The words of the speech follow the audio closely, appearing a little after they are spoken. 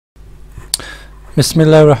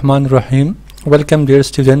Bismillahirrahmanirrahim. Welcome dear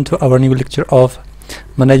student to our new lecture of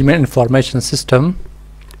Management Information System.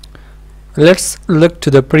 Let's look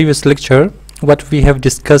to the previous lecture, what we have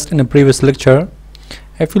discussed in the previous lecture.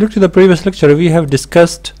 If you look to the previous lecture, we have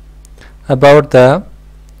discussed about the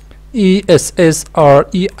ESS or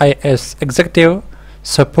EIS, Executive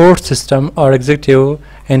Support System or Executive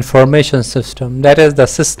Information System. That is the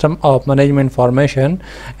system of management information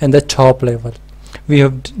and the top level. We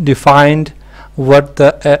have defined what the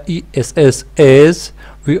ESS is.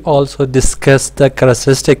 We also discussed the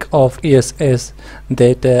characteristic of ESS,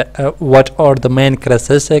 that what are the main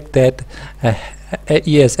characteristics that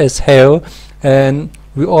ESS have, and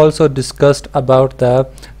we also discussed about the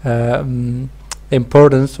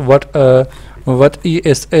importance what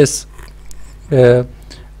ESS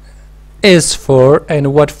is for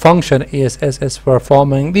and what function ESS is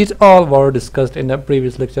performing. These all were discussed in the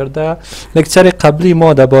previous lecture. The lecture قبلی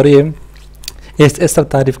ما درباره ESS را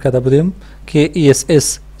تعریف کرده بودیم که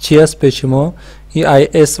ESS چی است پیش ما.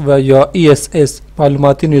 EIS و یا ESS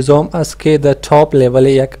معلوماتی نظام است که در تاپ لیول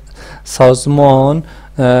یک سازمان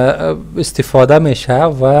استفاده میشه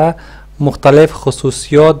و مختلف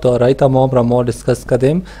خصوصیات داره. تمام را ما discuss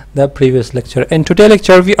کردیم the previous lecture. In today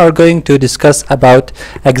lecture we are going to discuss about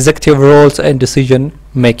executive roles and decision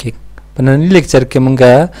making. پنانی لیکچر که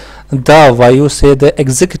منگا دا وایو سے دا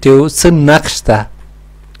executive سے نقش دا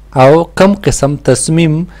او کم قسم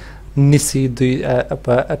تصمیم نسی دوی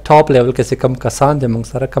top level کسی کم کسان دی منگ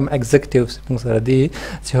سارا کم executive منگ سارا دی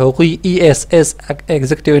چه حقوقی ESS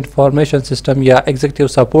executive information system یا executive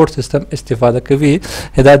support system استفاده کوي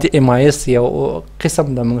هدایت MIS یا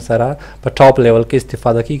قسم دا منگ سارا په top level کې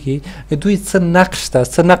استفاده کی دوی څه نقش دا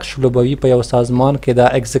څه نقش لوبوي په یو سازمان کې دا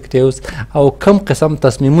executives او کم قسم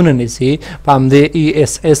تصمیمونه نیسي په همدې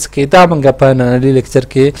ESS کې دا منګه په نړۍ لیکچر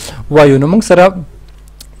کې وایو. نو منگ سارا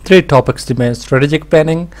three topics remain: strategic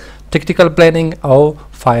planning, tactical planning or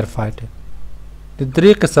firefighting. The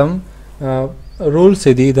three قسم role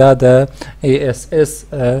से दी दा the ESS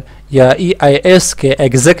या EIS के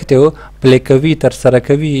executive play کوي تر سره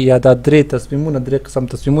کوي یا دا درې تصمیمونه درې قسم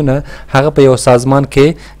تصمیمونه هغه په یو سازمان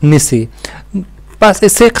کې نسی. پس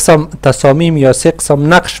سه قسم تصامیم یا سه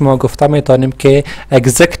قسم نقش ما گفته میتونیم که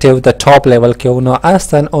اگزیکتیو در تاپ لیول که اونا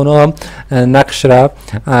هستن اونا نقش را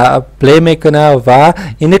پلی میکنه و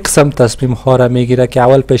این قسم تصمیم ها را میگیره که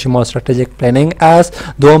اول پیش ما استراتژیک پلانینگ است،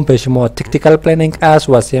 دوم پیش ما تکتیکال پلانینگ است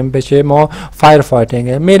و سوم پیش ما فایر فایتینگ.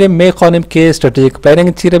 میریم میخوانیم که استراتژیک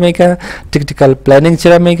پلانینگ چی را میگه، تکتیکال پلانینگ چی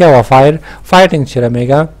را میگه و فایر فایتینگ چی را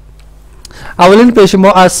میگه. اولین پیش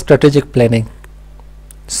ما از استراتژیک پلانینگ.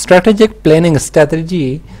 strategic planning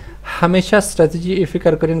strategy हमेशा strategy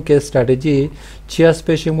फिक्र करें कि strategy चीज़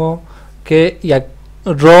पेश मो के एक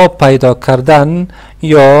रो पैदा कردن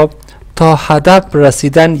या تا هدف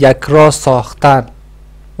رسیدن یک راه ساختن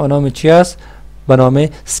به نام چی است؟ به نام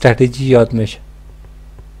strategy یاد میشه.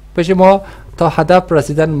 پیش ما تا هدف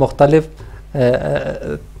رسیدن مختلف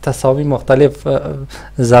تصاویر مختلف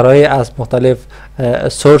ذرایع از مختلف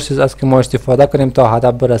سورسز از که ما استفاده کنیم تا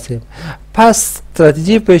هدف برسیم. پس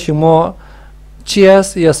استراتژی پیش ما چی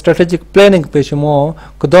است یا استراتژیک پلانینگ پیش ما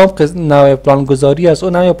کدام نوع پلان گذاری است؟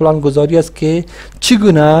 اون نوع پلان گذاری است که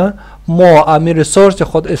چگونه ما امی ریسورس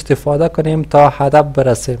خود استفاده کنیم تا هدف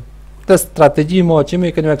برسیم. استراتژی ما چی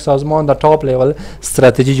میکنیم؟ یک سازمان در تاپ لیول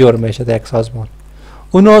استراتژی جور میشه در یک سازمان.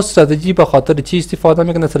 اونا استراتژی به خاطر چی استفاده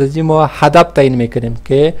میکنه؟ استراتژی ما هدف تعیین میکنیم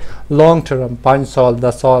که لانگ ترم 5 سال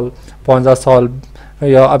 10 سال 15 سال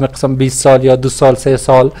یا امی قسم 20 سال یا 2 سال 3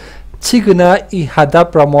 سال چگونه این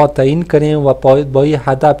هدف را ما تعیین کنیم و با این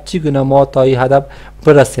هدف چگونه ما تا این هدف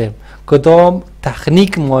برسیم. کدام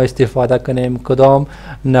تکنیک ما استفاده کنیم، کدام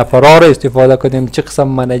نفرا را استفاده کنیم، چه قسم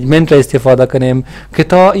منیجمنت را استفاده کنیم که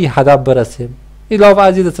تا این هدف برسیم. علاوه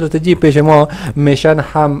از این استراتژی پیش ما میشن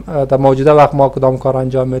هم در موجوده وقت ما کدام کار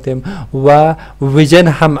انجام میدیم و ویژن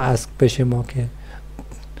هم است پیش ما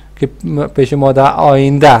که پیش ما در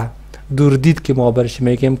آینده دوردید که ما برش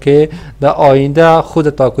میگیم که در آینده خود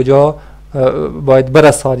تا کجا باید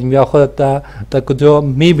برسانیم یا خود تا کجا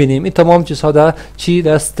میبینیم. این تمام چیزها در چی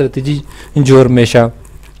در استراتژی جور میشه.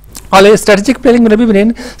 حالا strategic planning رو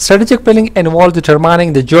ببینین. strategic planning involves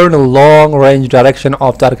determining the general long range direction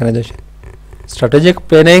of the organization. strategic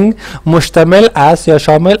planning مشتمل است یا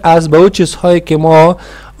شامل است به اون چیزهایی که ما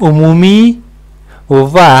عمومی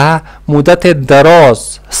و مدت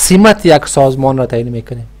دراز سمت یک سازمان را تعیین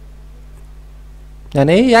میکنیم.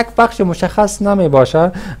 یعنی یک بخش مشخص نمی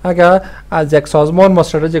باشه. اگر از یک سازمان ما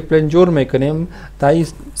strategic plan جور میکنیم در این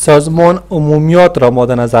سازمان عمومیات را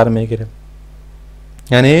مد نظر میگیریم.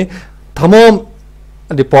 یعنی تمام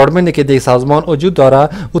دیپارتمنتی که در سازمان وجود داره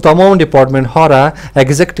و تمام دیپارتمنت ها را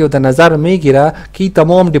اگزیکتیو در نظر میگیره که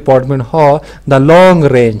تمام دیپارتمنت ها در لانگ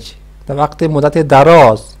رنج در وقت مدت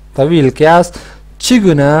دراز طویل که است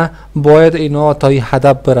چگونه باید اینا تا این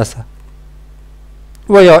هدف برسه.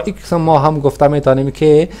 و یا یک قسم ما هم گفته میتونیم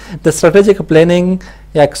که the strategic planning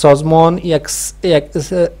یک سازمان یک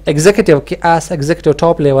اگزیکتیو که است اگزیکتیو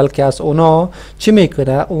تاپ لیول که است اونا چی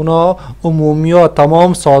میکنه؟ اونا عمومیات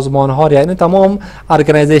تمام سازمان ها یعنی تمام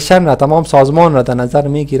ارگانیزیشن را تمام سازمان را در نظر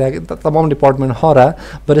میگیره تمام دیپارتمنت ها را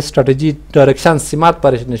بر استراتژی دایرکشن سمت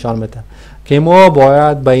برش نشان میده که ما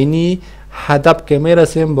باید بینی هدف که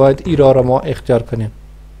میرسیم باید ای را ما اختیار کنیم.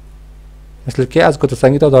 مثل که از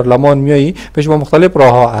گوتسنگی تا دارالمان میایی به شما مختلف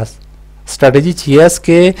راه ها است. استراتژی چی است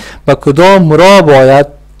که با کدام راه باید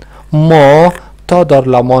ما تا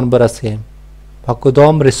دارالمان برسیم با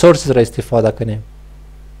کدام ریسورسز را استفاده کنیم.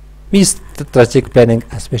 این strategic planning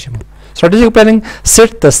است به شما. Strategic planning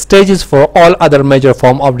set the stages for all other major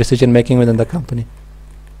form of decision making within the company.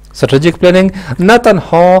 Strategic planning نه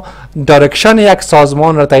تنها دایرکشن یک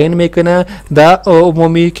سازمان را تعیین میکنه در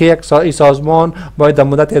عمومی که یک سازمان باید در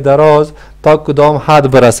مدت دراز تا کدام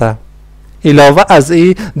حد برسه. علاوه از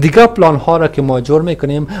این دیگه پلان ها را که ما جور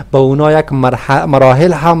میکنیم با اونا یک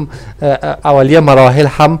مراحل هم اولیه مراحل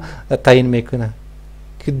هم تعیین میکنه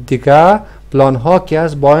که دیگه پلان ها که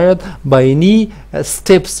از باید بینی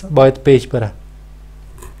steps باید پیش بره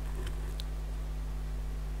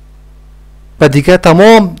و دیگه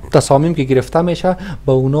تمام تصامیم که گرفته میشه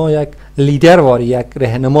با اونا یک لیدر واری یک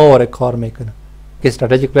رهنما واری کار میکنه که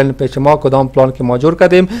استراتژیک پلان پیش ما کدام پلان که ما جور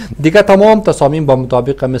کردیم دیگه تمام تصامیم با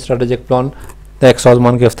مطابق هم استراتژیک پلان در یک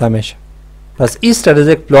سازمان گرفته میشه. پس این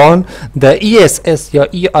استراتژیک پلان در ESS یا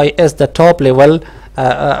EIS در تاپ لیول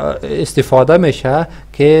استفاده میشه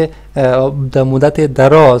که در مدت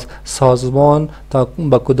دراز سازمان تا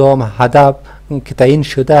با کدام هدف که تعیین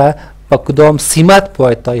شده با کدام سمت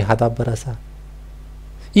باید تا این هدف برسه.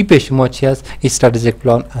 این پیش ما چی است؟ استراتژیک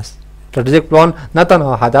پلان است. استراتژیک پلان نه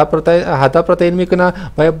تنها هدف را تعیین میکنه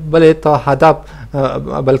بلکه تا هدف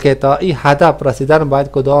بلکه تا این هدف رسیدن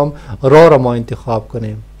باید کدام راه را ما انتخاب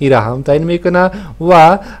کنیم این را هم تعیین میکنه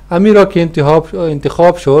و امیر را که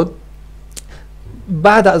انتخاب شد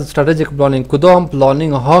بعد از استراتژیک پلانینگ کدام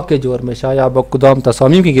پلانینگ ها که جور میشه یا با کدام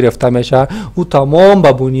تصامیم که گرفته میشه او تمام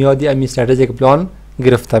با بنیادی امی استراتژیک پلان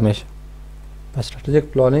گرفته میشه. پس استراتژیک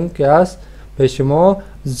پلانینگ که است به شما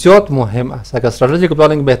زیاد مهم است. اگر استراتژیک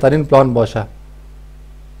پلانینگ بهترین پلان باشه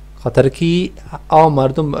خاطر که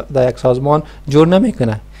مردم در یک سازمان جور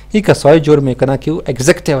نمیکنه این کسایی جور میکنه که او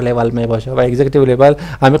اگزیکتیو لیول می باشه و اگزیکتیو لیول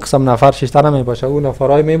همین قسم نفر ششتانه می باشه او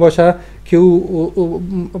نفرای می باشه که او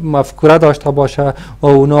مفکوره داشته باشه و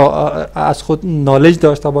اونا از خود نالج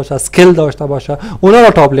داشته باشه سکیل داشته باشه اونا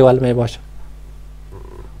را تاپ لیول می باشه.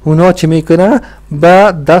 اونا چی میکنه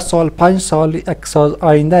با 10 سال 5 سال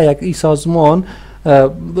آینده یک سازمان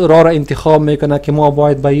راه را انتخاب میکنه که ما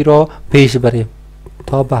باید به این را پیش بریم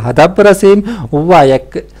تا به هدف برسیم و یک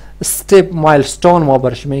استپ مایلستون ما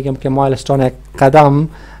برش میگم که مایلستون یک قدم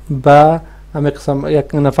به همین قسم یک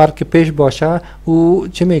نفر که پیش باشه او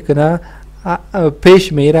چی میکنه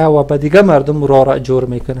پیش میره و به دیگه مردم راه را جور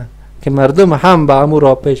میکنه که مردم هم به امور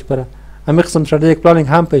راه پیش بره. همین قسم استراتژیک پلانینگ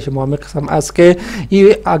هم پیش ما همین قسم است که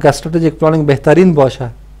این اگر استراتژیک پلانینگ بهترین باشه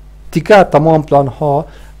دیگه تمام پلان ها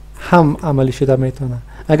هم عملی شده میتونه.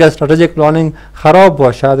 اگر استراتژیک پلانینگ خراب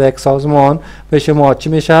باشه در یک سازمان به شما چی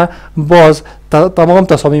میشه باز تمام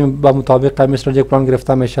تصامیم به مطابق استراتژیک پلان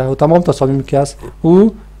گرفته میشه و تمام تصامیمی که است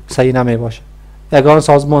او صحیح نمی باشه. اگر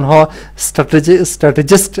سازمان ها استراتژیست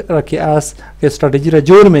را که است که استراتژی را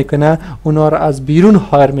جور میکنه اونا را از بیرون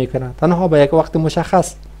هایر میکنه تنها به یک وقت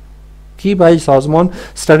مشخص کی به سازمان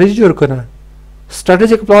استراتژی جور کنه.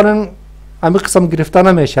 استراتژیک پلانینگ همین قسم گرفته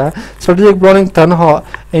نمیشه. استراتژیک پلانینگ تنها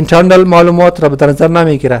اینترنال معلومات را به نظر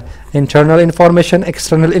نمیگیره. internal information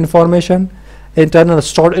external information internal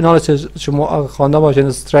stored analysis شما خوانده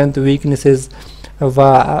باشین strength weaknesses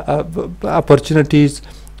و opportunities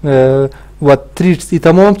و threats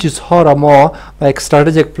تمام چیزها را ما با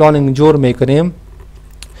استراتژیک پلانینگ جور میکنیم.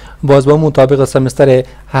 باز با مطابق سمستر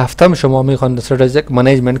هفتم شما میخواند استراتژیک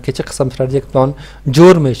منیجمنت که چه قسم استراتژیک پلان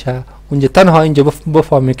جور میشه اونجا تنها اینجا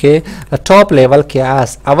بفهمی که تاپ لیول که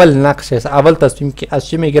است اول نقش است اول تصمیم که از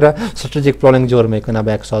چی میگیره استراتژیک پلانینگ جور میکنه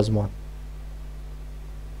به یک سازمان.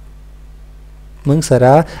 من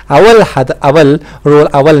سره اول رول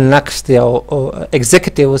اول نقش دی او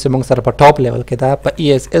اگزیکټیو سه من سره په ټاپ لیول کې دا په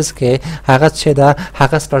ای اس اس کې هغه څه ده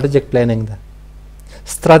هغه استراتیجیک پلانینګ ده.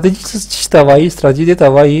 استراتیجی څه ته وایي؟ استراتیجی ته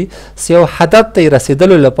وایي چې یو هدف ته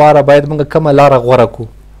رسیدلو لپاره باید موږ کومه لاره غوره کړو.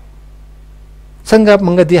 څنګه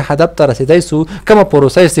موږ دې هدف ته رسیدای سو کومه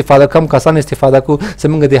پروسه استفاده کوم کسان استفاده کو چې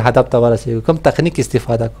موږ دې هدف ته ورسېږو کوم تخنیک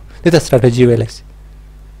استفاده کو دې ته سټریټجي ویل شي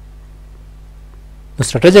نو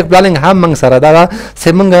strategic planning هم موږ سره دا چې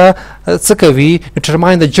موږ څه کوي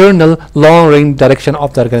determine the general long range direction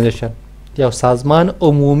of the organization یو سازمان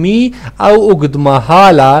عمومي او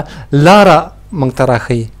اوږدمهاله لاره موږ ته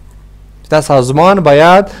راښیي دا سازمان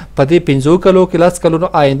باید په دې 5 کلو کې 10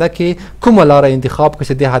 کلونو آینده کې کومه لاره انتخاب کړي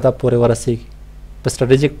چې دې هدف پورې ورسېږي په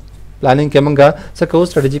strategic planning کې موږ څه کوو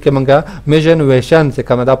strategy کې موږ vision vision چې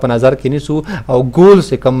کوم دا په نظر کې نیسو او goal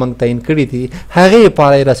چې کوم موږ تعین کړي دي هغه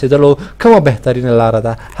پاره رسیدلو کومه بهترینه لاره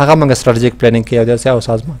ده هغه موږ strategic planning کې یو ځای او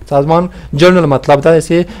سازمان جنرال مطلب دا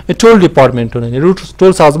چې ټول ډپارټمنټونه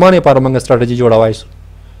ټول سازمان لپاره موږ strategy جوړوای شو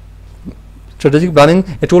strategic planning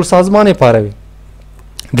ټول سازمان لپاره وي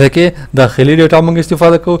دغه داخلي ډیټا موږ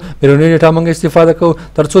استفاده کوو بیرونی ډیټا موږ استفاده کوو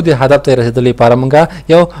ترڅو د هدف ته رسیدلو لپاره موږ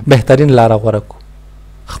یو بهترین لاره غوره کړو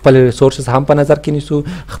خپل ریسورسز هم په نظر کې نیسو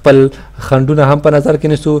خپل خندونه هم په نظر کې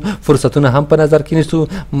نیسو فرصتونه هم په نظر کې نیسو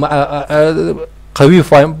قوي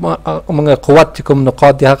موږ قوت کوم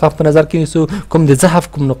نقاط دي هغه په نظر کې نیسو کوم د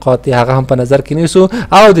ضعف کوم نقاط دي هغه هم په نظر کې نیسو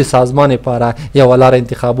او د سازمان لپاره یو لاره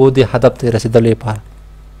انتخابو د هدف ته رسیدلو لپاره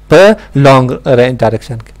په لانګ رینج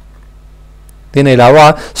ډایرکشن کې دین علاوه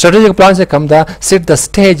strategic plan سے کم دا set the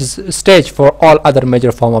stage for all other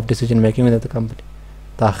major form of decision making in the company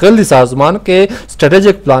داخل دی سازمان کې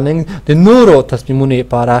strategic planning د نورو تصمیمونو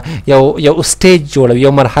لپاره یو stage جوړوي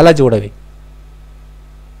یو مرحله جوړوي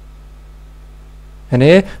یعنی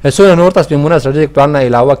څو نور تصمیمونه strategic plan نه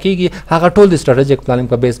علاوه کیږي هغه ټول د strategic planning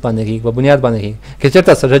په بیس باندې کیږي په بنیاد باندې کیږي که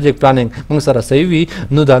چېرته strategic planning موږ سره صحیح وي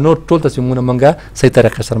نو دا نور ټول تصمیمونه موږ صحیح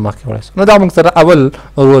طریقې سره مخکې وړو نو دا موږ سره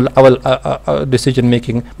اول decision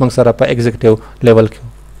making موږ سره په executive level کې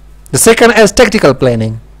the second is tactical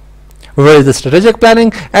planning whereas the strategic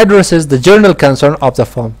planning addresses the general concern of the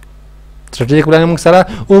firm strategic planning موږ سره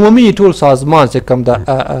عمومي ټول سازمان چې کوم دا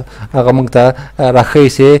هغه موږ ته راخی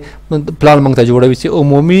سي پلان موږ ته جوړوي چې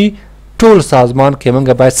عمومي ټول سازمان کې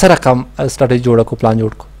موږ باید سره کوم strategy جوړ کو پلان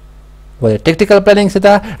جوړ کو وایي tactical planning څه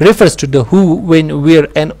دا refers to the who when where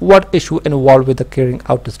and what issue involved with the carrying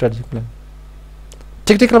out the strategic plan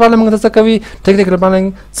tactical planning موږ ته څه کوي tactical planning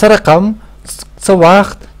سره کوم څه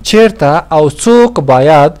وخت چیرته او څوک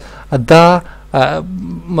باید دا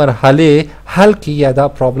مرحله حل کی یا دا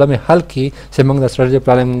پرابلم حل کی چې موږ د strategic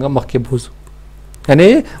planning مخکې بوزو یعنی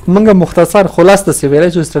موږ مختصر خلاص ته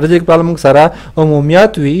ویلای شو strategic planning موږ سره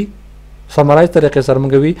عمومیات وي سمرایز طریقې سره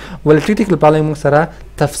موږ وي ول tactical planning موږ سره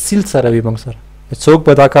تفصیل سره وي موږ سره څوک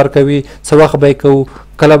به دا کار کوي څو وخت به کوو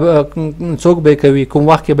کله څوک به کوي کوم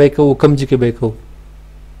وخت کې به کوو کوم ځای کې به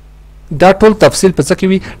کوو دا ټول تفصیل په څه کې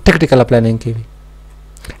وي tactical planning کې وي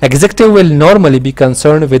executive will normally be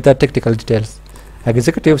concerned with the technical details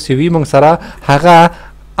executive CV موږ سره هغه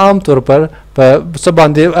عام طور پر په څه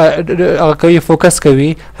باندې هغه کوي فوکس کوي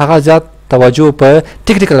هغه زیات توجه په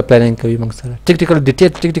technical planning کوي موږ سره technical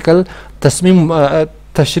detail technical تصمیم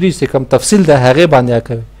تشریح سے کم تفصیل ده هغه باندې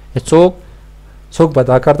کوي څوک به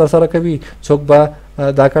دا کار تر سره کوي څوک به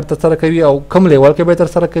دا کار تر سره کوي او کم لیول کې به تر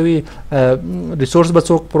سره کوي ریسورس به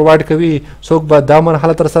څوک پرووایډ کوي څوک به دا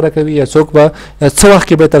مرحله تر سره کوي یا څوک به څو وخت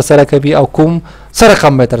کې به تر سره کوي او کوم سره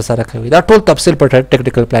کم به تر سره کوي دا ټول تفصیل په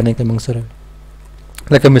ټیکنیکل پلانینګ کې موږ سره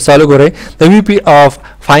لکه مثال وګورئ the VP of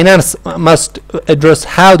finance must address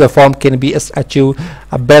how the firm can be achieve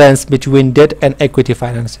a balance between debt and equity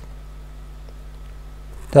financing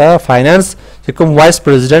دا فاینانس چې کوم وایس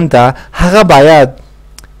پریزیډنټ دا هغه باید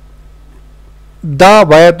دا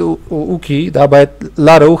باید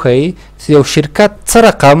لاره وښیي چې یو شرکت څه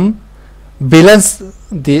رقم بیلانس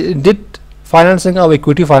د ډیټ فاینانسینګ او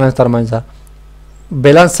اکویټي فاینانس ترمنځ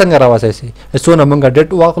بیلانس څنګه راوځي شي څونه موږ ډیټ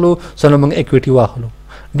واخلو څونه موږ اکویټي واخلو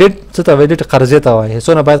ډیټ څه ته وایي ډیټ قرضې ته وایي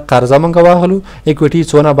څونه باید قرضه موږ واخلو اکویټي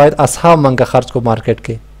څونه باید اسهام موږ خرج کو مارکیټ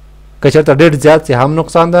کې که چېرته ډیټ زیات شي هم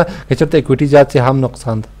نقصان ده که چېرته اکویټي زیات شي هم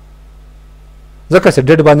نقصان ده ځکه چې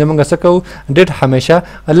ډیټ باندې موږ څه کوو ډیټ همیشه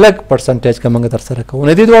لږ پرسنټیج کې موږ تر سره کوو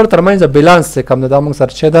نو دې دواړو ترمنځ بیلانس چې کوم دا موږ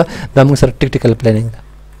سره چې ده دا موږ سره ټیکنیکل پلانینګ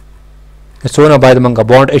ده څونه باید موږ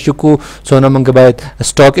بانډ ایشو کو څونه موږ باید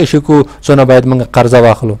سټاک ایشو کو څونه باید موږ قرضه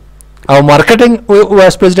واخلو او مارکیټینګ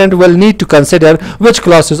وایس پریزیډنټ will need to consider which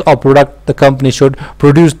classes of product the company should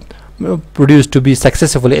produce to be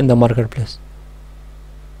successful in the marketplace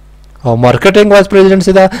او مارکیټینګ وایس پریزیډنټ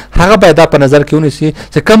سي دا هغه باید په نظر کې ونیسي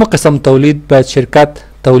چې کوم قسم تولید باید شرکت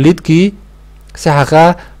تولید کی چې هغه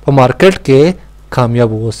په مارکیټ کې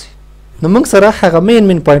کامیاب ووسی نو موږ سره هغه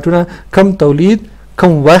مین پوینټونه کم تولید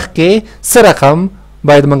کم وخت کې سره کم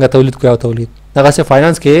باید موږ تولید کوو تولید دغه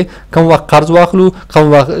فاینانس کې کوم وخت قرض واخلو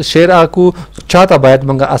کوم وخت شیر اکو چاته باید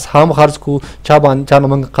موږ اسهام خرج کو چا باندې چا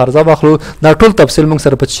موږ قرض واخلو دا ټول تفصیل موږ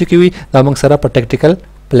سره پچ کی وي دا موږ سره په ټیکټیکل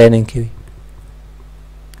پلانینګ کې وي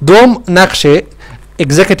دوم نقشه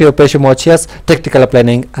اگزیکیتیو پیش موچیاس ټیکټیکل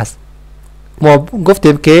پلانینگ است ما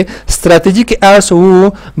گفتیم که استراتژیک است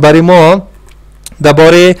او برای ما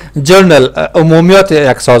درباره جرنال عمومیات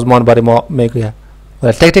یک سازمان برای ما میگوید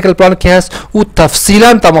و تکتیکال پلان که هست او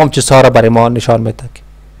تفصیلا تمام چیزها را برای ما نشان میده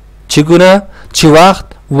چگونه چه وقت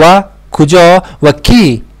و کجا و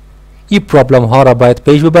کی این پرابلم ها را باید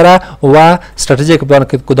پیش ببره و استراتژیک پلان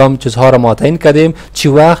که کدام چیزها را ما تعیین کردیم چه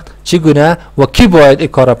وقت چگونه و کی باید این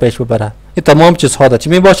کار را پیش ببره این تمام چیزها در چی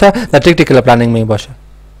می باشه در تکتیکال پلانینگ می باشه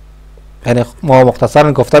یعنی ما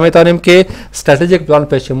مختصرا گفته میتونیم که استراتژیک پلان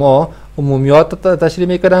پیش ما عمومیات تشریح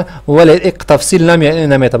میکنه ولی یک تفصیل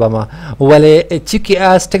نمیته به ما ولی چی که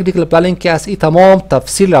از تکنیکال پلانینگ که از این تمام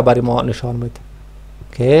تفصیل را برای ما نشان میده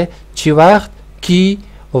که چی وقت کی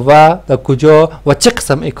و در کجا و چه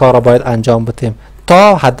قسم این کار را باید انجام بدیم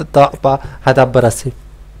تا هدف برسیم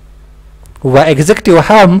و اگزیکتیو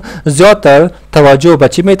هم زیادتر توجه به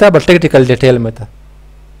چی میته به تکنیکال دیتیل میته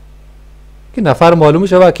که نفر معلوم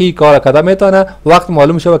شوه که این کار کده میتونه وقت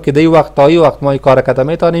معلوم شوه که دی وقت تا وقت ما این کار کده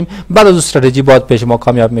میتونیم بعد از استراتژی باید پیش ما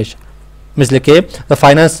کامیاب میشه مثل که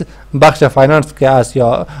فایننس بخش فایننس که است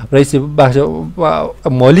یا رئیس بخش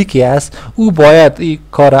مالی که است او باید این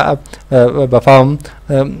کار بفهم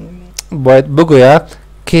باید بگوید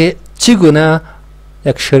که چگونه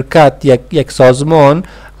یک شرکت یک سازمان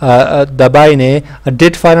در بین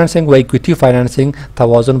دیت فایننسینگ و ایکویتی فایننسینگ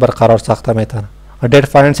توازن برقرار ساخته میتونه دیت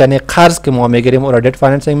فایننس یعنی قرض که ما میگیریم او را دیت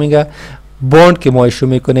فایننسینگ میگه بوند که ما ایشو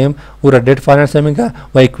میکنیم او را دیت فایننسینگ میگه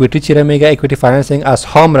و ایکویتی چی را میگه ایکویتی فایننسینگ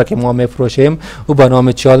اسهام را که ما میفروشیم او به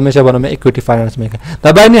نام چی میشه به نام ایکویتی فایننس میگه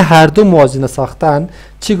در بین هر دو موازنه ساختن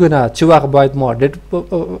چگونه چه وقت باید ما دیت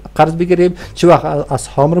قرض بگیریم چه وقت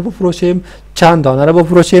اسهام را بفروشیم چند دانه را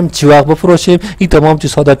بفروشیم چه وقت بفروشیم این تمام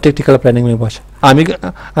چیزها در تکتیکال پلانینگ می باشه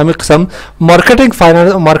امی قسم مارکتینگ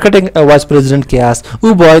فایننس مارکتینگ وایس پرزیدنت که است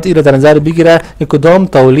او باید این را در نظر بگیره که کدام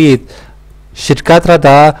تولید شرکت را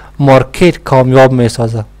در مارکت کامیاب می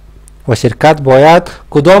سازه و شرکت باید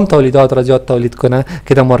کدام تولیدات را زیاد تولید کنه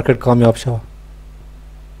که در مارکت کامیاب شود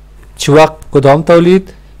چه وقت کدام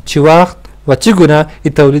تولید چه وقت و چگونه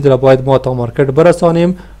این تولید را باید ما تا مارکت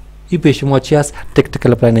برسانیم این پیش ما چی است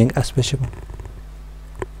تکتیکال پلانینگ است پیش ما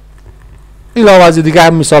علاوه از دیگه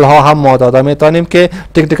هم مثال ها هم ما داده میتونیم که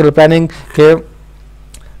تکتیکال پلانینگ که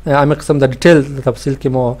همین قسم در دیتیل تفصیل که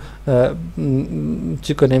ما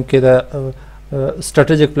چی کنیم که در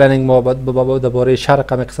استراتژیک پلانینگ ما درباره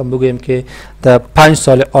شرق همین قسم بگوییم که در 5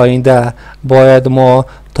 سال آینده باید ما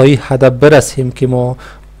تا این هدف برسیم که ما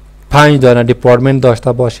 5 دانه دیپارتمنت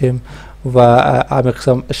داشته باشیم و همین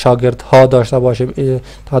قسم شاگردها داشته باشیم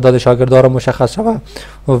تعداد شاگردها را مشخص شود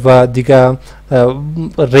و دیگه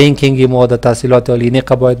رینکینگ ما در تحصیلات عالی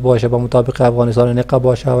نقه باید باشه به مطابق افغانستان نقه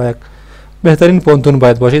باشه و یک بهترین پونتون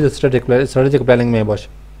باید باشه استراتژیک پلانینگ می باشه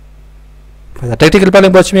تکتیکال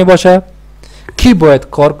پلانینگ باید چی می باشه کی باید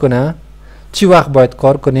کار کنه چی وقت باید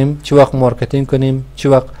کار کنیم چی وقت مارکتینگ کنیم چی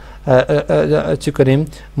وقت چی کنیم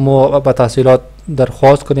ما با تحصیلات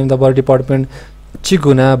درخواست کنیم در بار دیپارتمنت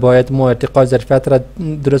چگونه باید ما ارتقاء ظرفیت را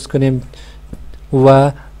درست کنیم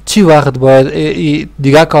و چی وقت باید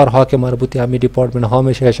دیگه کارها که مربوط همین دیپارتمنت ها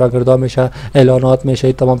میشه شاگردا میشه اعلانات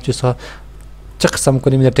میشه تمام چیزها چه قسم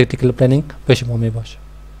کنیم در تکتیکال پلانینگ پیش ما می باشه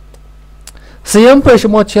سیام پیش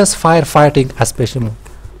ما چی است فایر فایتینگ از پیش ما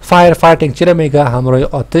فایر فایتینگ چرا میگه همراه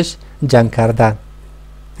آتش جنگ کردن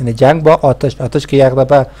یعنی جنگ با آتش که یک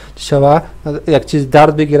دفعه شوه یک چیز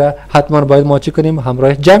درد بگیره حتما باید ما چی کنیم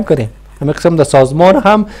همراه جنگ کنیم همین قسم در سازمان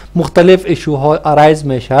هم مختلف ایشوها ارایز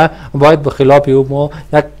میشه باید به خلاف او ما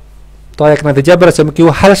تا یک نتیجه برسیم که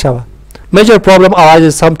او حل شود major problem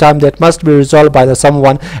arises sometimes that must be resolved by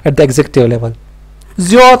someone at the executive level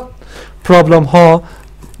زیاد پرابلم ها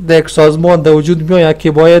در یک سازمان در وجود میآید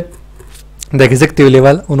که باید در اگزیکتیو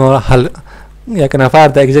لیول اونا حل یک نفر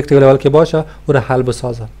در اگزیکتیو لیول که باشه او را حل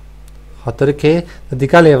بسازه خاطر که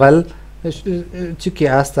دیگه لیول چی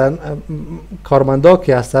که هستن کارمندا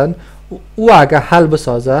که هستن او اگه حل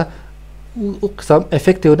بسازه او قسم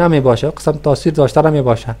افکتیو نمی باشه قسم تاثیر داشته نمی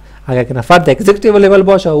باشه اگر که نفر در اگزیکتیو لیول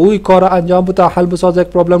باشه او کار انجام بده حل بسازه یک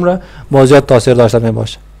پرابلم را با زیاد تاثیر داشته می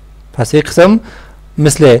باشه پس این قسم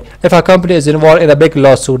مثل if a company is involved in a big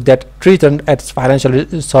lawsuit that threatens its financial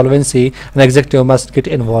solvency an executive must get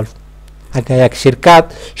involved اگر یک شرکت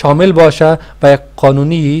شامل باشه و یک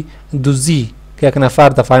قانونی دوزی که یک نفر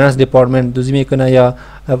در فایننس دیپارتمنت دزدی میکنه یا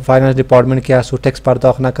فایننس دیپارتمنت که از او تکس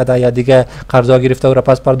پرداخت نکرده یا دیگه قرضا گرفته و را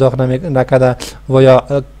پس پرداخت نکرده و یا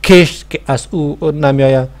کش که از او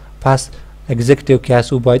نمیآید، پس اگزیکتیو که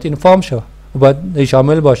از او باید اینفارم شود و باید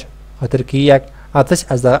شامل باشه، خاطر که یک آتش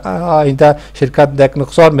از آینده شرکت در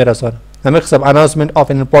نقصان میرسانه. نمیخوام announcement of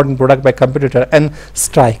an important product by competitor and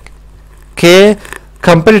strike که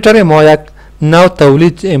کمپیوتر ما یک نو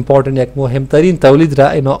تولید امپورتنت یک مهمترین تولید را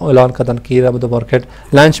اینا اعلان کردن که را به مارکت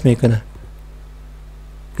لانچ میکنه،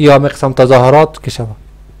 یا میخوام تظاهرات که شوه،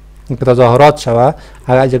 اینکه تظاهرات شوه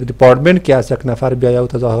اگر یک دیپارتمنت که از یک نفر بیاید و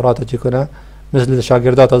تظاهرات چی کنه، مثل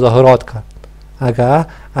شاگردا تظاهرات کرد، اگر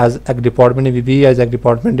از یک دیپارتمنت بی از یک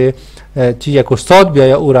دیپارتمنت چی یک استاد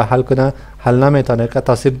بیاید او را حل کنه، حل نمیتونه که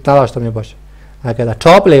تاثیر نداشته می باشه. اگر در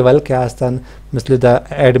ٹاپ لیول که هستن مثل در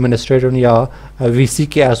ادمنستریتور یا وی سی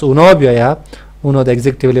که از اونا بیاید، اونا در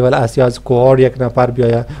اگزیکتیو لیول است یا از کوار یک نفر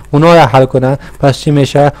بیاید اونا را حل کنه، پس چی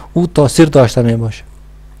میشه؟ او تاثیر داشته می باشه.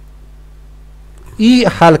 ای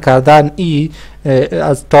حل کردن ای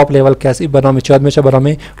از ٹاپ لیول که است ای برنامه چی یاد میشه؟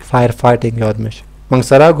 برنامه فایر فایټینګ یاد میشه. منگ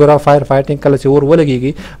سره ګورا فایر فایټینګ کله چې اور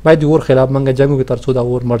ولګيږي باید اور خلاف منګه جنگو کې تر څو دا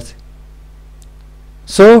اور مرسي.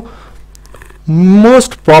 So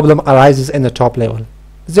most problem arises in the top level.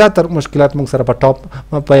 زیاتر مشکلات موږ سره په ټاپ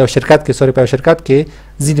په یو شرکت کې په یو شرکت کې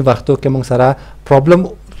ځینې وختو کې موږ سره پرابلم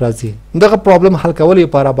راځي. دغه پرابلم حل کولو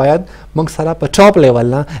لپاره باید موږ سره په ټاپ لیول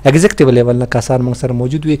نه اگزیکټیو لیول نه کسان موږ سره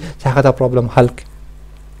موجود وي چې هغه دا پرابلم حل کړي.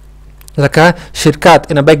 لکه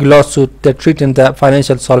شرکت in a big lawsuit that treating the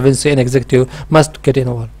financial solvency and executive must get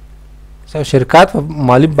involved. So شرکت په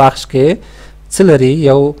مالی بخش کې څه لري؟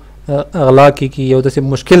 یو اغلا کې یو داسې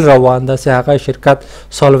مشکل روان ده چې هغه شرکت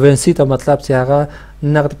سولونسی ته مطلب چې هغه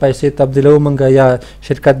نقد پیسې تبدیلو منګه یا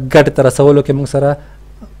شرکت ګټ ته رسولو کې موږ سره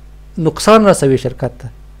نقصان رسوي شرکت ته،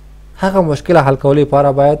 هغه مشکل حل کولو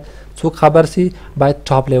لپاره باید څوک خبر سي؟ باید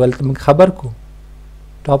ټاپ لیول ته موږ خبر کو،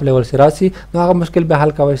 ټاپ لیول سره راسي نو هغه مشکل به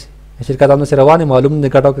حل کوي. شرکت هم سره روانه معلوم نه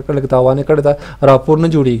ګټو کې کړل تاوانه کړی دا راپور نه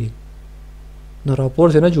جوړیږي، نو راپور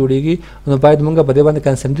څنګه جوړیږي؟ نو باید موږ په دې باندې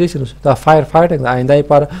کنسنټریشن وکړو. دا فایر فایټینګ آینده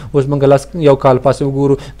لپاره اوس موږ لاس یو کال پاسه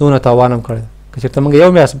وګورو دونه تاوان هم کړی، که چېرته موږ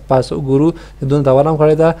یو میاشت پاسه وګورو دونه تاوان هم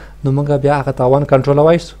کړی دا، نو موږ بیا هغه تاوان کنټرول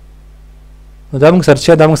وایسو. نو دا موږ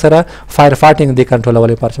سره دا موږ سره فایر فایټینګ دی کنټرول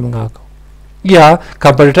لپاره موږ وکړو. یا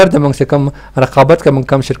کمپیوټر د موږ کم رقابت کوم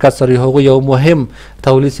کم شرکت سره هغه یو مهم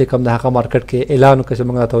تولید چې کم د هغه مارکیټ کې اعلان وکړي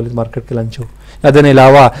موږ د تولید مارکیټ کې لانچو، یا د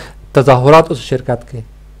علاوه تظاهرات اوس شرکت کې،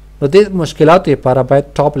 نو د مشکلات لپاره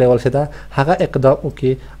باید ټاپ لیول څخه هغه اقدام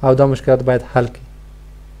وکړي او دا مشکلات باید حل کړي.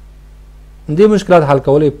 دې مشکلات حل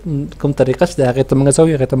کول کوم طریقه چې هغه ته موږ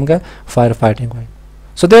سوي هغه ته موږ فایر فایټینګ وایو.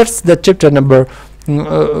 So that's the chapter number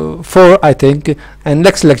 4 I think, and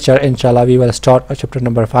next lecture inshallah we will start chapter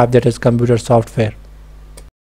number 5, that is computer software.